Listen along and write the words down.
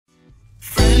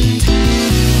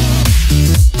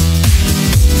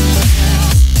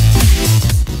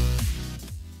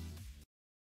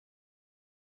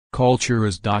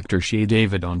Kaltura's Dr. Shay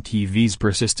David on TV's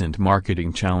persistent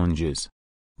marketing challenges.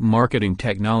 Marketing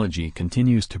technology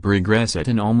continues to progress at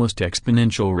an almost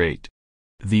exponential rate.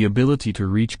 The ability to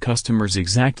reach customers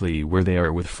exactly where they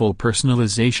are with full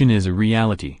personalization is a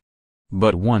reality.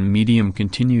 But one medium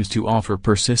continues to offer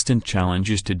persistent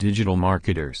challenges to digital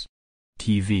marketers: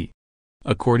 TV.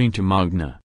 According to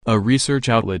Magna, a research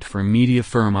outlet for media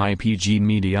firm IPG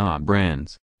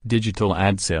Mediabrands, digital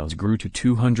ad sales grew to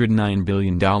 $209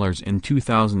 billion in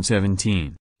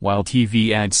 2017, while TV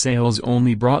ad sales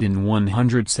only brought in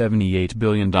 $178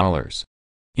 billion.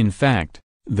 In fact,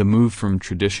 the move from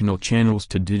traditional channels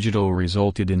to digital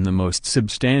resulted in the most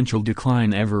substantial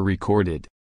decline ever recorded.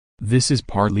 This is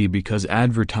partly because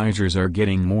advertisers are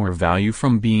getting more value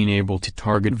from being able to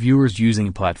target viewers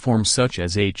using platforms such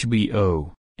as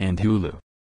HBO and Hulu.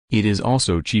 It is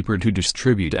also cheaper to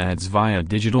distribute ads via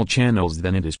digital channels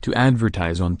than it is to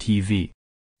advertise on TV.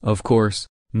 Of course,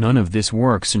 none of this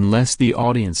works unless the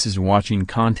audience is watching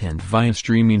content via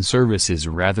streaming services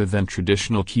rather than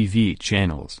traditional TV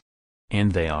channels.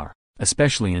 And they are,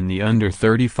 especially in the under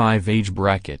 35 age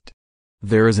bracket.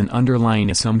 There is an underlying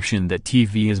assumption that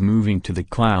TV is moving to the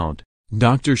cloud.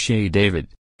 Dr. Shay David,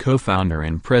 co-founder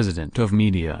and president of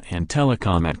media and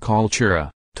telecom at Kaltura,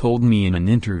 told me in an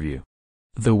interview.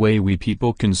 The way we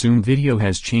people consume video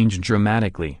has changed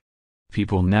dramatically.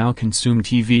 People now consume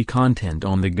TV content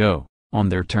on the go, on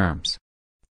their terms.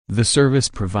 The service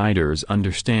providers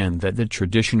understand that the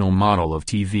traditional model of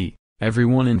TV,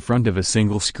 everyone in front of a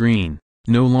single screen,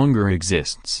 no longer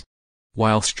exists.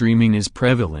 While streaming is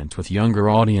prevalent with younger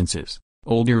audiences,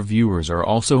 older viewers are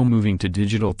also moving to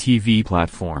digital TV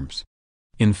platforms.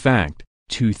 In fact,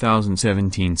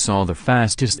 2017 saw the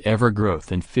fastest ever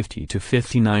growth in 50 to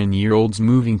 59-year-olds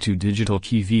moving to digital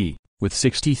TV, with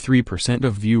 63%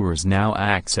 of viewers now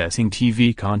accessing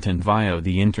TV content via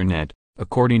the internet,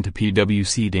 according to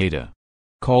PwC data.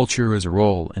 Kaltura's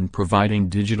role in providing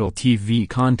digital TV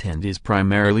content is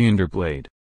primarily underplayed.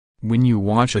 When you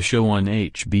watch a show on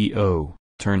HBO,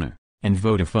 Turner, and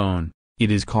Vodafone,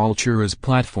 it is Kaltura's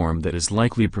platform that is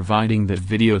likely providing that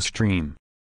video stream.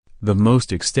 The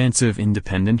most extensive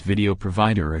independent video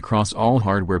provider across all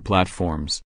hardware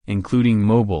platforms, including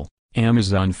mobile,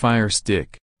 Amazon Fire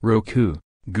Stick, Roku,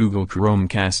 Google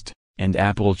Chromecast, and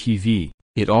Apple TV,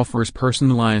 it offers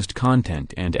personalized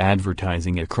content and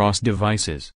advertising across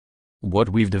devices. What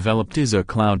we've developed is a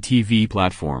cloud TV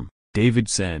platform, David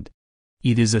said.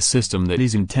 It is a system that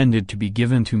is intended to be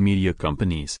given to media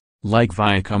companies, like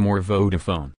Viacom or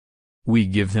Vodafone. We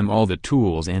give them all the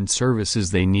tools and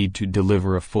services they need to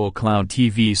deliver a full cloud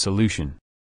TV solution.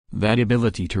 That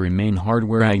ability to remain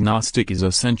hardware agnostic is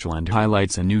essential and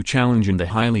highlights a new challenge in the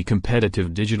highly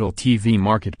competitive digital TV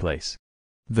marketplace.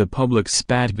 The public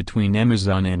spat between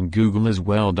Amazon and Google is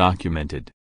well documented.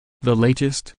 The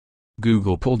latest?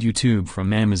 Google pulled YouTube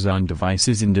from Amazon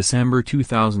devices in December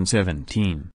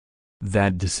 2017.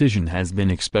 That decision has been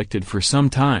expected for some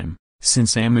time,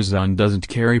 since Amazon doesn't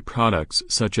carry products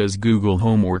such as Google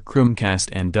Home or Chromecast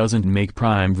and doesn't make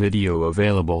Prime Video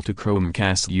available to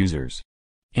Chromecast users.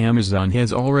 Amazon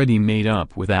has already made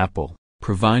up with Apple,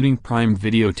 providing Prime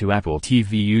Video to Apple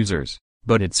TV users,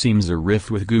 but it seems a rift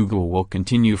with Google will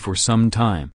continue for some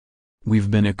time.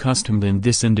 We've been accustomed in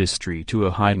this industry to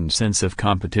a heightened sense of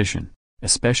competition,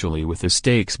 especially with the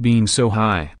stakes being so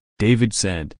high, David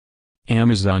said.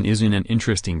 Amazon is in an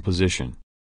interesting position.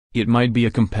 It might be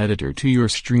a competitor to your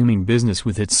streaming business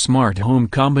with its smart home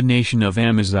combination of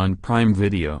Amazon Prime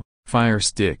Video, Fire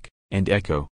Stick, and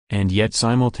Echo, and yet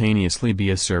simultaneously be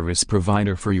a service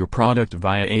provider for your product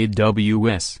via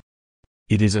AWS.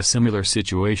 It is a similar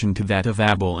situation to that of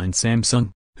Apple and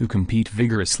Samsung, who compete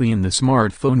vigorously in the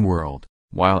smartphone world,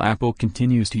 while Apple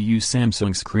continues to use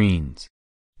Samsung screens.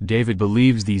 David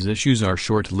believes these issues are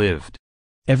short-lived.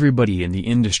 Everybody in the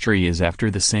industry is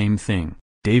after the same thing,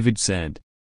 David said.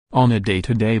 On a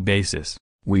day-to-day basis,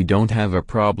 we don't have a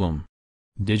problem.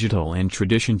 Digital and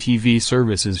traditional TV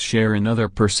services share another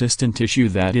persistent issue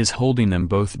that is holding them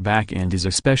both back and is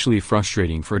especially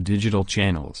frustrating for digital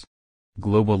channels: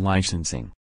 global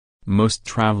licensing. Most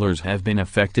travelers have been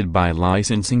affected by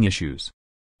licensing issues.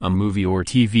 A movie or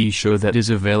TV show that is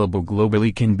available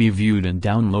globally can be viewed and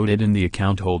downloaded in the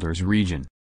account holder's region.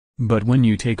 But when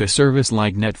you take a service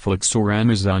like Netflix or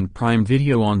Amazon Prime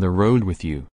Video on the road with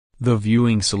you, the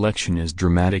viewing selection is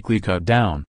dramatically cut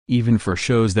down, even for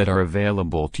shows that are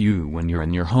available to you when you're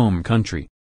in your home country.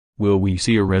 Will we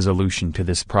see a resolution to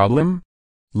this problem?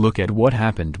 Look at what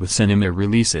happened with cinema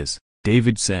releases,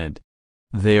 David said.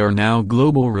 They are now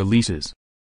global releases.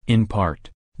 In part,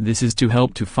 this is to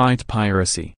help to fight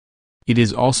piracy. It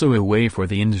is also a way for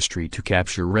the industry to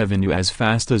capture revenue as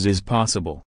fast as is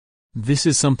possible. This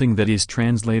is something that is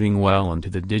translating well into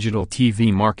the digital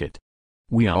TV market.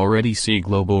 We already see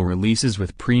global releases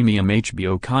with premium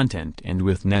HBO content and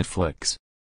with Netflix.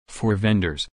 For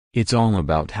vendors, it's all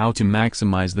about how to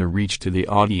maximize the reach to the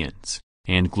audience,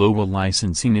 and global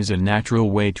licensing is a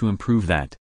natural way to improve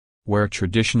that. Where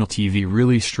traditional TV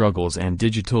really struggles and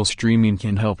digital streaming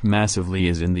can help massively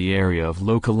is in the area of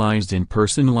localized and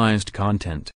personalized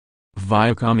content.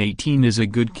 Viacom 18 is a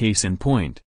good case in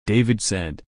point, David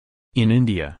said. In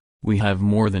India, we have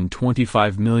more than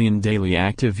 25 million daily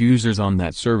active users on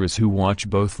that service who watch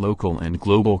both local and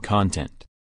global content.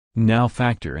 Now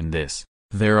factor in this,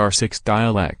 there are 6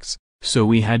 dialects, so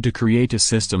we had to create a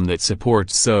system that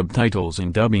supports subtitles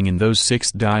and dubbing in those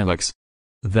 6 dialects.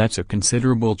 That's a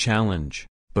considerable challenge,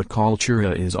 but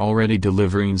Kaltura is already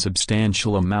delivering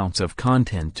substantial amounts of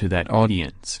content to that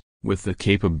audience, with the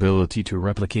capability to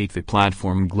replicate the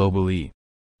platform globally.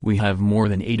 We have more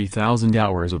than 80,000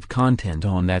 hours of content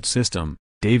on that system,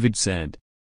 David said.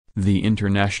 The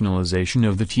internationalization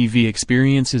of the TV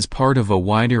experience is part of a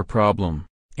wider problem,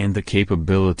 and the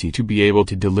capability to be able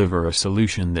to deliver a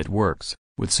solution that works,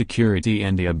 with security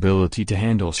and the ability to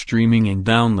handle streaming and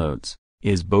downloads,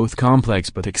 is both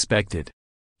complex but expected.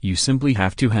 You simply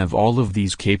have to have all of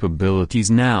these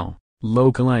capabilities now.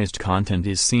 Localized content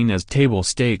is seen as table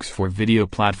stakes for video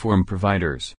platform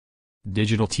providers.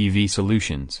 Digital TV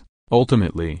solutions,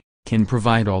 ultimately, can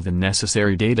provide all the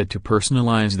necessary data to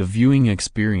personalize the viewing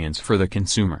experience for the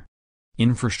consumer.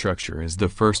 Infrastructure is the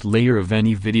first layer of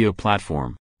any video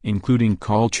platform, including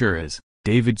Kaltura's,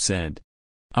 David said.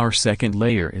 Our second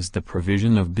layer is the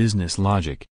provision of business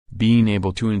logic, being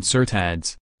able to insert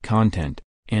ads, content,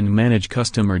 and manage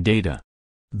customer data.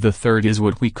 The third is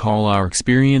what we call our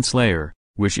experience layer,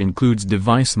 which includes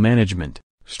device management,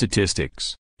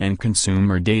 statistics, and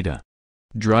consumer data.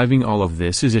 Driving all of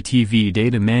this is a TV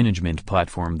data management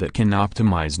platform that can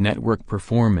optimize network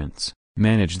performance,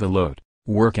 manage the load,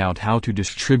 work out how to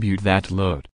distribute that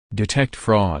load, detect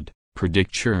fraud,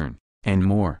 predict churn, and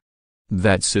more.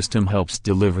 That system helps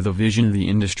deliver the vision the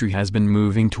industry has been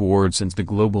moving towards since the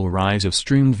global rise of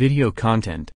streamed video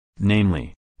content,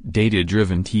 namely,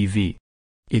 data-driven TV.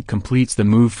 It completes the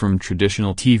move from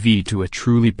traditional TV to a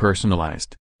truly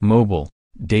personalized, mobile,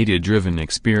 data-driven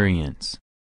experience.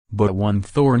 But one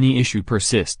thorny issue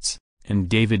persists, and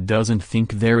David doesn't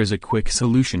think there is a quick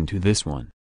solution to this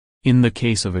one. In the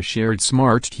case of a shared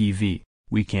smart TV,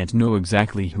 we can't know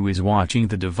exactly who is watching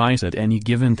the device at any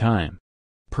given time.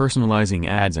 Personalizing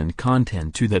ads and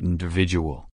content to that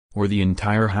individual, or the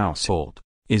entire household,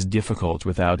 is difficult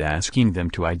without asking them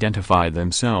to identify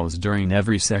themselves during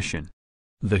every session.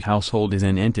 The household is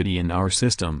an entity in our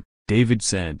system, David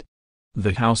said.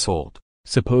 The household,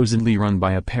 supposedly run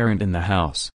by a parent in the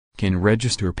house, can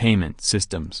register payment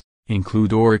systems,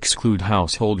 include or exclude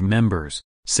household members,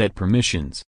 set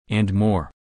permissions, and more.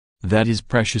 That is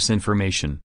precious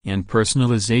information, and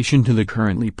personalization to the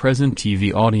currently present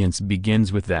TV audience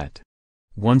begins with that.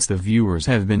 Once the viewers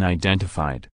have been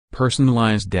identified,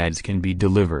 personalized ads can be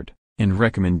delivered, and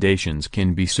recommendations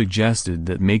can be suggested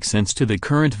that make sense to the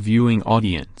current viewing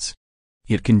audience.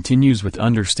 It continues with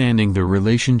understanding the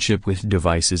relationship with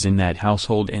devices in that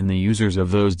household and the users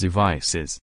of those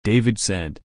devices, David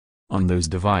said. On those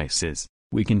devices,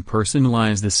 we can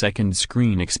personalize the second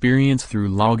screen experience through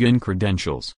login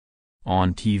credentials.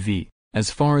 On TV, as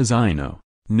far as I know,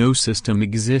 no system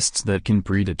exists that can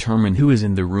predetermine who is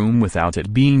in the room without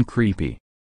it being creepy.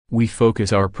 We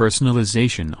focus our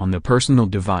personalization on the personal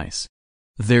device.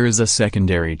 There is a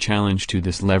secondary challenge to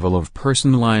this level of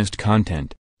personalized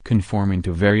content, conforming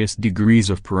to various degrees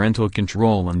of parental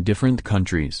control in different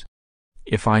countries.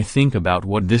 If I think about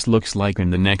what this looks like in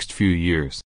the next few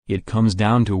years, it comes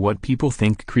down to what people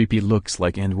think creepy looks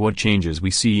like and what changes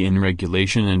we see in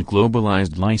regulation and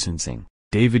globalized licensing,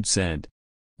 David said.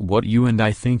 What you and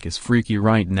I think is freaky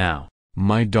right now,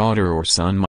 my daughter or son